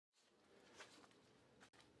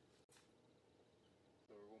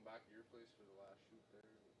going back to your place for the last shoot there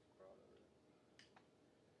with the crowd of it.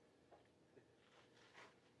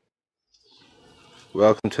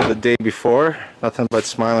 Welcome to the day before. Nothing but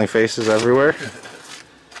smiling faces everywhere.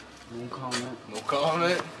 No comment. No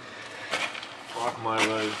comment. Fuck my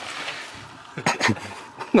life.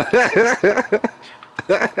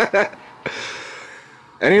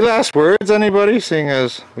 Any last words, anybody, seeing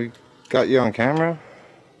as we got you on camera?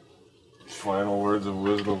 Final words of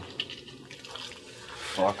wisdom.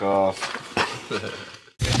 Fuck off.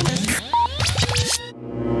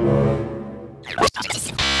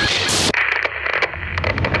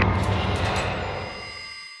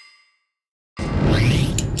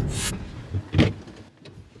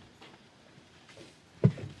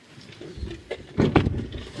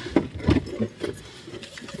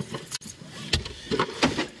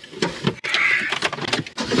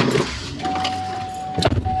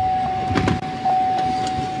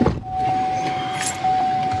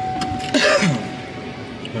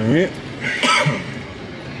 Alright.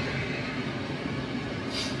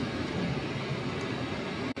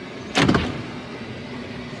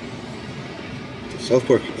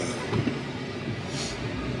 Southport.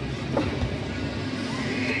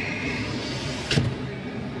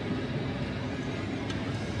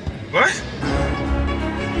 What?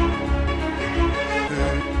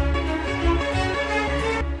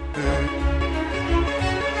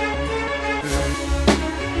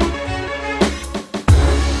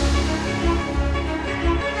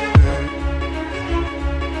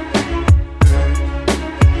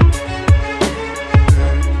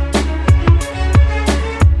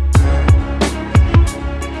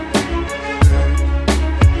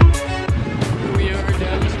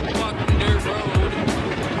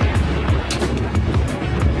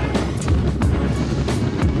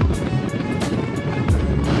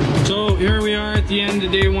 So here we are at the end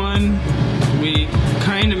of day one. We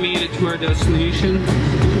kind of made it to our destination.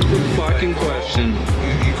 Good fucking question.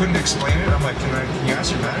 You couldn't explain it? I'm like, can you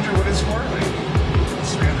ask your manager what it's for? Like,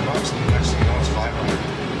 it's $300 and the next thing you know it's 500.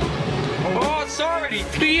 Oh, sorry,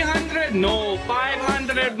 300? No,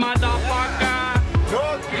 500, motherfucker.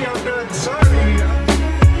 No, 300, sorry.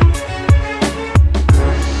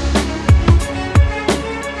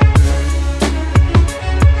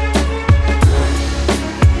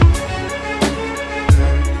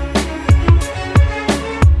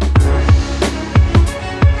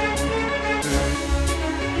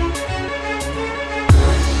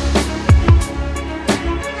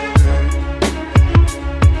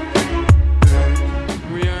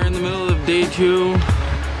 Day two,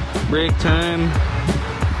 break time,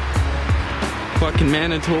 fucking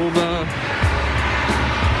Manitoba.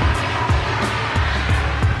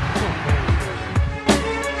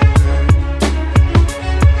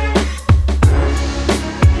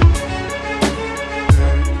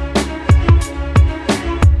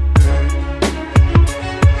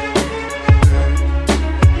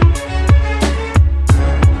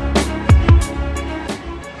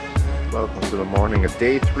 Welcome to the morning of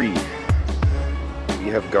day 3. We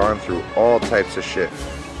have gone through all types of shit,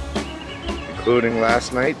 including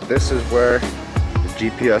last night. This is where the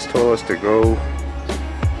GPS told us to go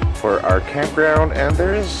for our campground, and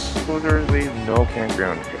there's literally no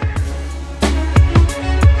campground here.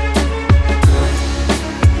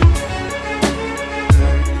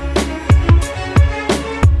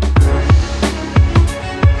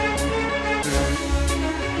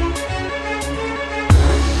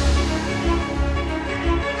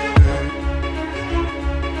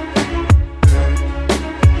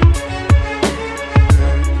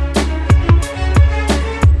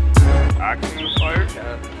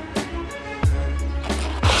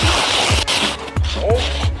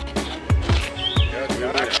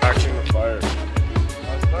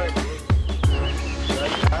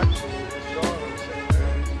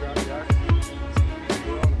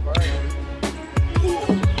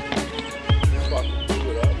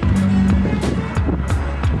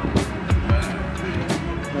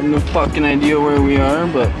 I have no fucking idea where we are,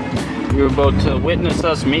 but you're about to witness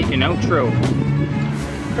us make an outro.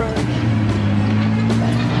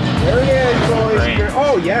 There it is, boys. Right.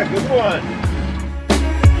 Oh, yeah, good one.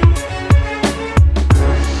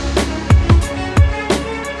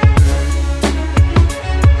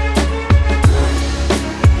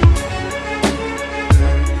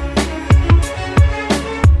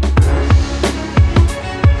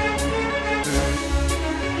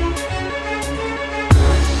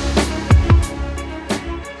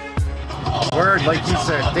 Word, like you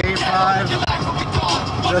said, day 5,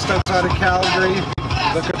 just outside of Calgary.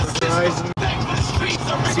 Look at the horizon,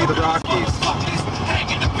 see the Rockies.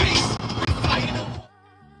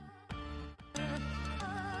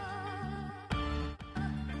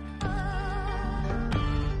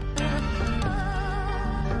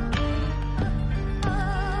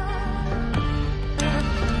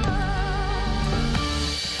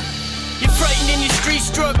 your street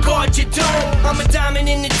struck, guard your dome. I'm a diamond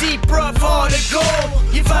in the deep, rough, hard to go.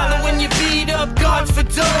 You violent when you beat up gods for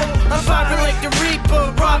dough. I'm vibrant like the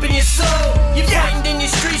Reaper, robbing your soul. You frightened in your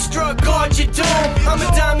street struck, guard your dome. I'm a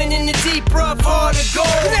diamond in the deep, rough, hard to go.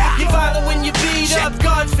 You violent when you beat up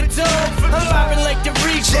gods for dough. I'm vibrant like the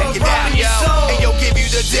Reaper, robbing your soul. And yo, give you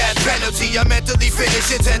the death penalty. I'm mentally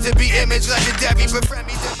finished, intend to be image legendary. Befriend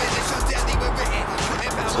me, diminish, I'm deadly, we're written.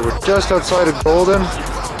 So we're just outside of Golden.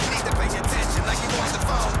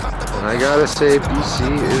 And I gotta say,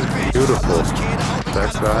 BC is beautiful.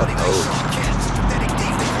 Check that out.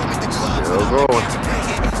 Still going.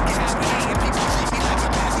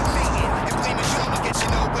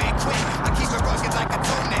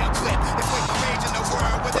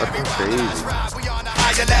 Fucking crazy.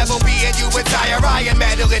 Level, me and you entire Iron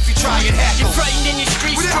Metal if you try and heckle. You're frightened in your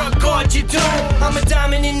street struck, guard your dome. I'm a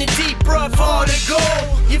diamond in the deep, rough, hard to go.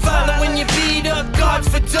 You violent when you beat up gods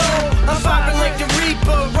for dough. I'm vibrant like the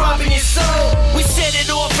Reaper, robbing your soul. We set it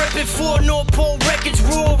off, reppin' for North Pole Records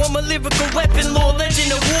raw. I'm a lyrical weapon, law,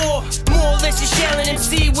 legend of war. More or less a shelling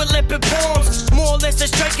MC with leopard palms. More or less I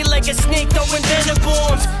strike it like a snake throwing venom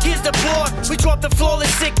bombs. Here's the plot, we drop the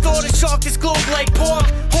flawless sick thought. A shark this globe like pork.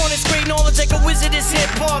 Hornets great knowledge like a wizard is hip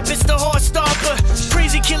hop. It's the heart stopper.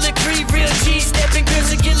 Crazy killer creed, real cheese. Stepping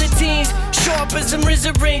grills and guillotines. Sharp as some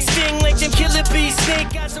RZA rings. Sting like them killer bees.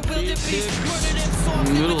 Snake eyes and wildebeest. In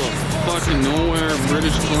the middle of fucking nowhere,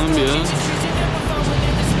 British Columbia.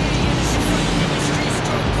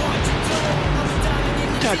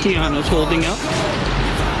 Tatiana's holding up.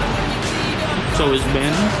 So is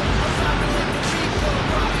Ben.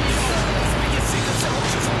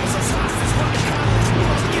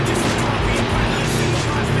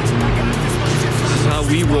 This is how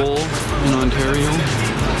we roll in Ontario.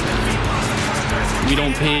 We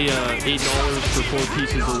don't pay $8 for 4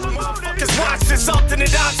 pieces of wood. Cause watch this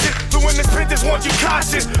alternate option. The women's printers want you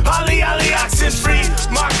cautious. Ollie, oxen free.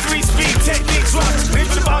 Mark 3 speed techniques rough. Leave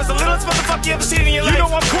the bars the littlest motherfucker you ever seen in your life. You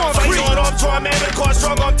know I'm concrete. Fight on arm, torn man with a car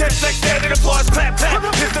strong on 10 flex, standing applause, clap, clap.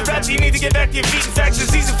 This the rap, you need to get back to your feet. In fact,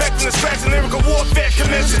 disease infecting the scratch and lyrical warfare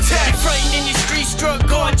commence attack. You're frightened in your street struck,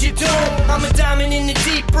 guard your dome. I'm a diamond in the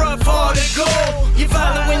deep, rough, hard to go. You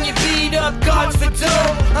violent when you beat up gods for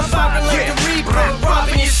dough. I'm vibrant like the Reaper,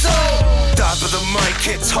 robbing your soul. Top of the mic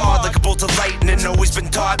hits hard like a bolt of lightning. Always been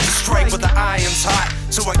taught to strike when the iron's hot.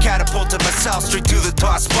 So I catapulted myself straight to the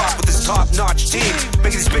top spot with this top-notch team,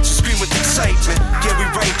 making these bitches scream with excitement. Yeah, we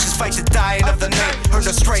righteous, fight the dying of the night. Earn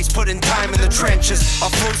no stripes, put in time in the trenches.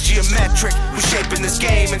 Our flow's geometric, we're shaping this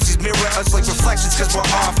game. MCs mirror us like reflections cause we're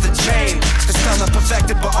off the chain. The style not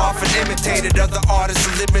perfected but often imitated. Other artists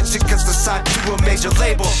are limited cause they're signed to a major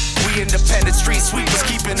label. We independent street sweepers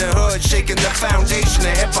keeping the hood, shaking the foundation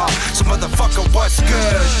of hip-hop. So motherfucker, what's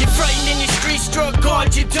good? You're frightened in your street struck,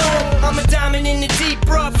 guard your dome. I'm a diamond in the deep,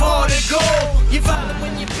 rough, hard to go. You violent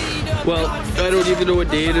when you beat up. Well, I don't even know what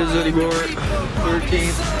day it is anymore.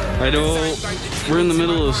 13th. I know we're in the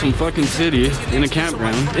middle of some fucking city in a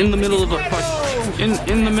campground. In the middle of a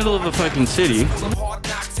in the middle of a fucking city.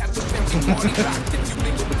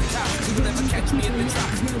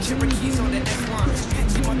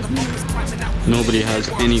 Nobody has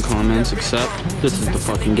any comments except this is the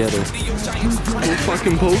fucking ghetto. Oh,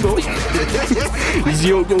 fucking Pogo. Is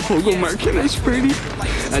Yogo Pogo marking us pretty?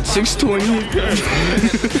 At 6:20.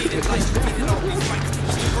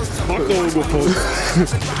 Fuck Yogo Pogo.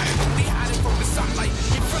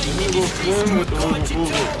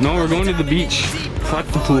 No, we're going to the beach. Fuck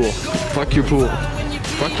the pool. Fuck your pool.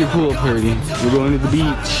 Fuck your pool party. We're going to the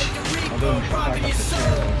beach.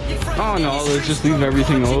 Oh no, let's just leave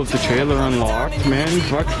everything out. The trailer unlocked, man.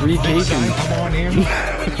 Fuck free caking. Come on in.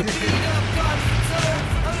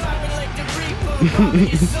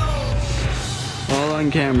 All on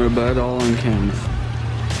camera, bud. All on camera.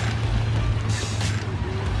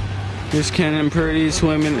 Here's Ken and Purdy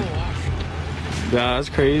swimming. Yeah, that's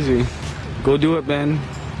crazy. Go do it, Ben.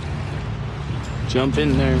 Jump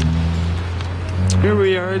in there. Here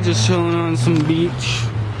we are, just chilling on some beach.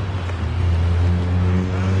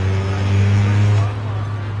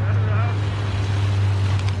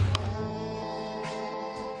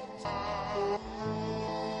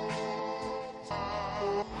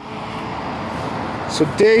 So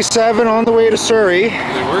day 7 on the way to Surrey. Is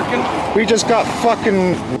it working? We just got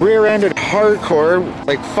fucking rear-ended hardcore,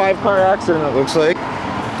 like 5-car accident it looks like.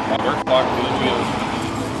 We're fucked with wheels.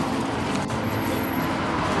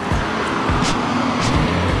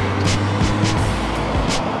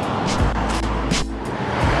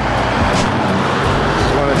 This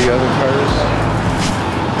is one of the other cars.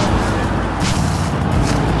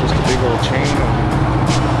 Just a big old chain.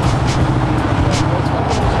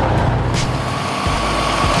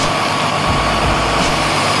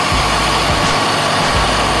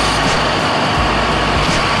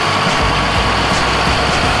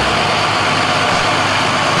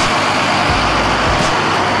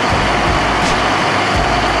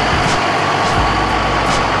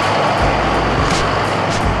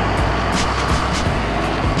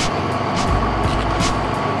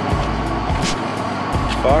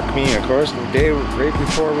 course, the day right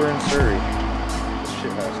before we're in Surrey. This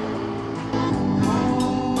shit has to.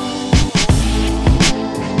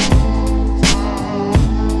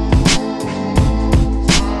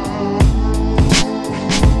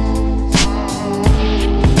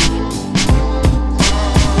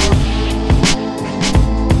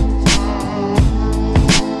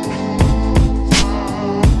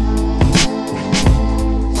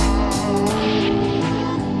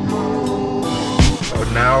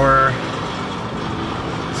 An hour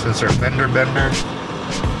since our fender bender.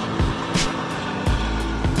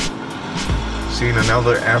 Seen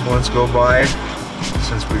another ambulance go by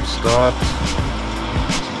since we've stopped.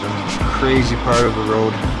 It's been a crazy part of the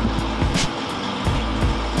road.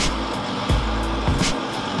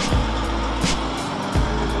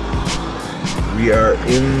 We are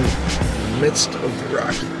in the midst of the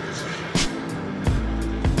Rockies.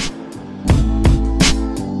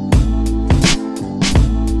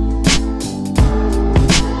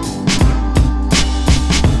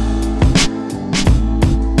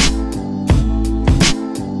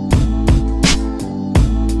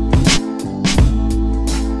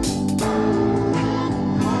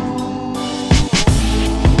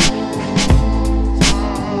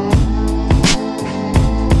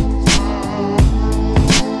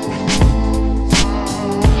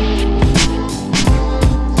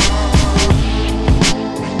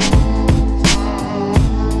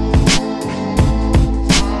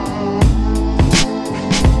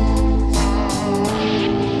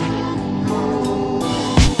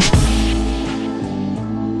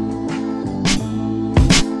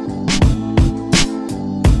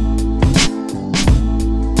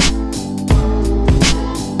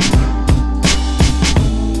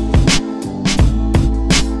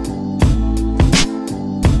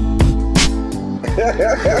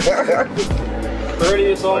 Birdie,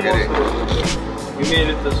 it's almost over. We made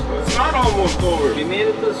it this far. It's not almost over. We made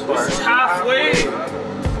it this far. This is halfway.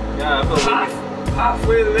 Yeah, but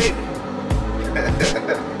Halfway late.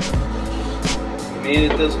 we made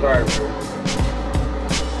it this far, bro.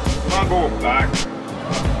 I'm not going back.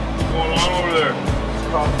 What's going on over there? It's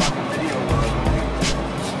called fucking video world.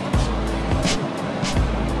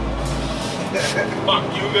 Fuck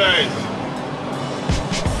you guys.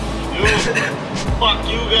 Fuck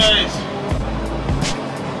you guys.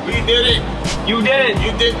 We did it. You did it.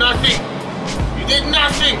 You did nothing. You did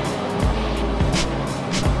nothing.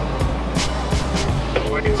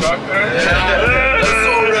 What you talking about? That's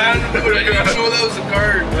so random, dude. I didn't even know that was a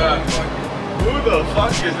card. Yeah, fuck. Who the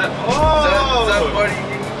fuck is that? Oh! Is that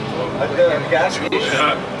buddy? Gas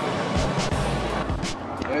station.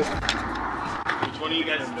 Which one of you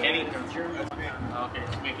guys is Kenny? Okay,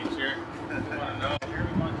 just making sure.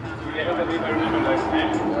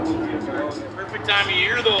 Perfect time of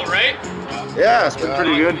year though, right? Yeah, it's been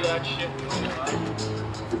pretty good.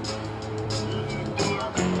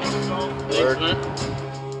 Thanks, man.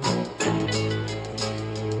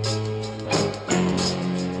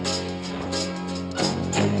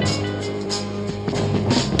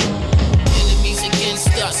 Enemies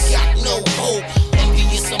against us, got no hope.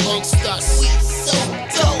 Envious amongst us, we so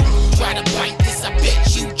dope. Try to bite this, I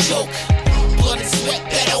bet you joke. Blood and sweat,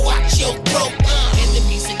 better watch your throat.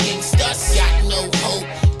 Enemies against us, got no hope.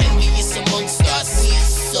 Envious amongst us, we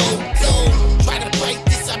so dope. Try to bite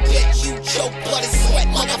this, I bet you joke. Blood and sweat,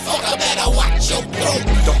 motherfucker, better watch your throat.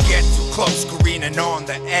 Don't get too close, careening on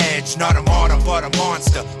the edge. Not a martyr, but a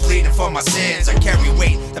monster. Pleading for my sins. I carry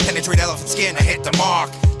weight that penetrate elephant skin to hit the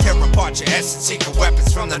mark. Tear apart your essence, secret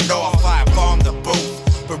weapons from the north. Fire bomb the booth.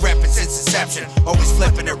 But reppin' since inception, always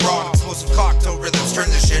flipping it wrong. Explosive cocktail rhythms, turn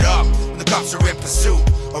this shit up when the cops are in pursuit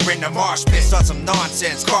or in the marsh pit on some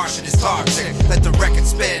nonsense. Caution is toxic, let the record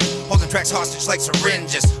spin. Holding tracks hostage like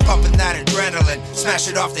syringes, pumping that adrenaline, smash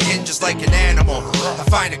it off the hinges like an animal. I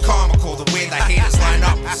find it comical the way the haters line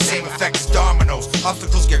up with the same effect as dominoes.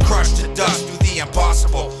 Obstacles get crushed to dust, do the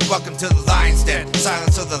impossible. Welcome to the lion's den,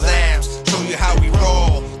 silence of the lambs. Show you how we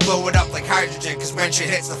roll, blow it up like hydrogen, cause when shit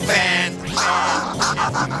hits the fan,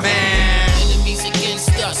 man. Enemies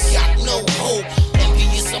against us, got no hope.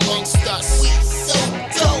 Envious amongst us, we so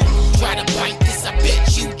dope. Try to bite this, I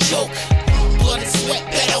bet you joke. Blood and sweat,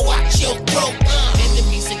 better watch your throat.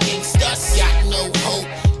 Enemies against us, got no hope.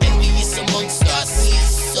 Envious amongst us, we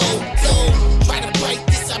so dope. Try to bite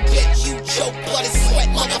this, I bet you joke. Blood and sweat,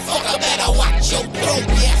 motherfucker, better watch your throat.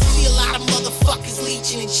 Yeah, I see a lot of motherfuckers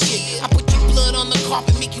leeching and shit. I put your blood on the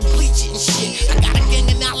carpet, make you bleach it and shit. I got a gang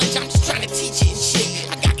of knowledge, I'm just trying to teach it and shit.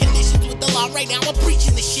 I got conditions with the law right now, I'm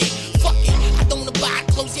preaching the shit. Fuck it, I don't abide,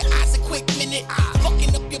 close your eyes a quick minute.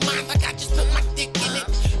 Fucking up your mind like I just put my dick in it.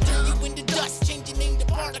 Turn you into dust, change your name to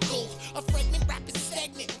particle. A fragment rap is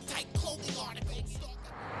stagnant, tight close.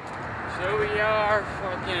 are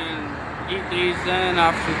fucking 8 days in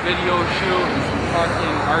after video shoot.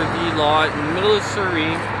 Fucking RV lot in the middle of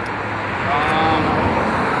Surrey.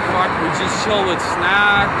 Fuck, we just chill with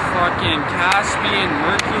Snack, fucking Caspian,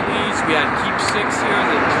 Mercules. We had keepsakes here.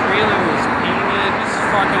 The trailer was painted. This is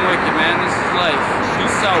fucking wicked, man. This is life.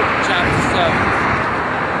 Peace out. Chapter 7.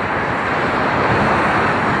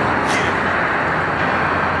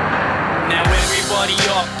 Everybody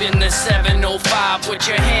up in the 705, put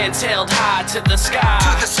your hands held high to the sky.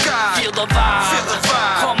 Feel the vibe,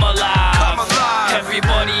 come alive.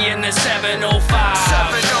 Everybody in the 705.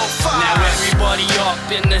 Now everybody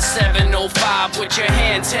up in the 705, put your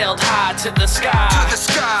hands held high to the sky.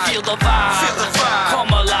 Feel the vibe, come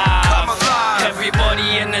alive.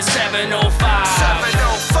 Everybody in the 705.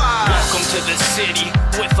 Welcome to the city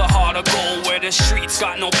with a heart of gold, where the streets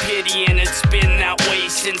got no pity, and it's been that way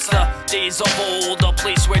since the days of old. A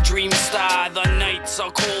place where dreams die, the nights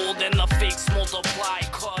are cold, and the fakes multiply,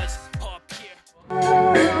 cause up here.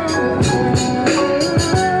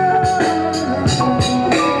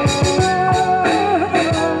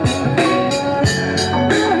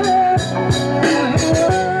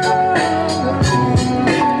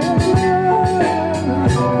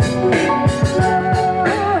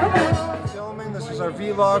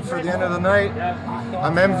 Vlog for the end of the night.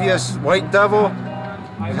 I'm envious White Devil.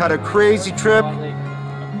 We've had a crazy trip.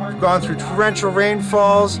 We've gone through torrential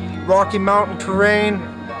rainfalls, Rocky Mountain terrain,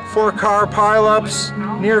 4-car pileups,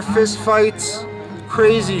 near fist fights,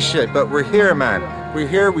 crazy shit. But we're here, man. We're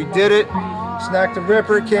here. We did it. Snack the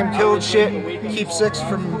Ripper came, killed shit. Keepsakes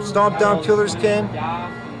from Stomp Down Killers came.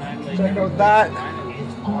 Check out that.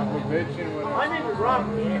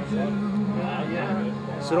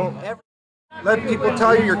 So don't ever let people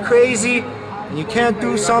tell you you're crazy and you can't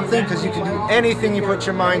do something, because you can do anything you put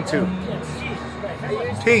your mind to.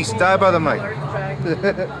 Peace. Die by the mic.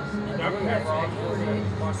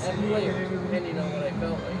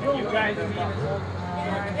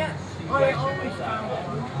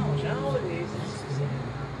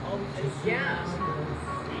 Yeah.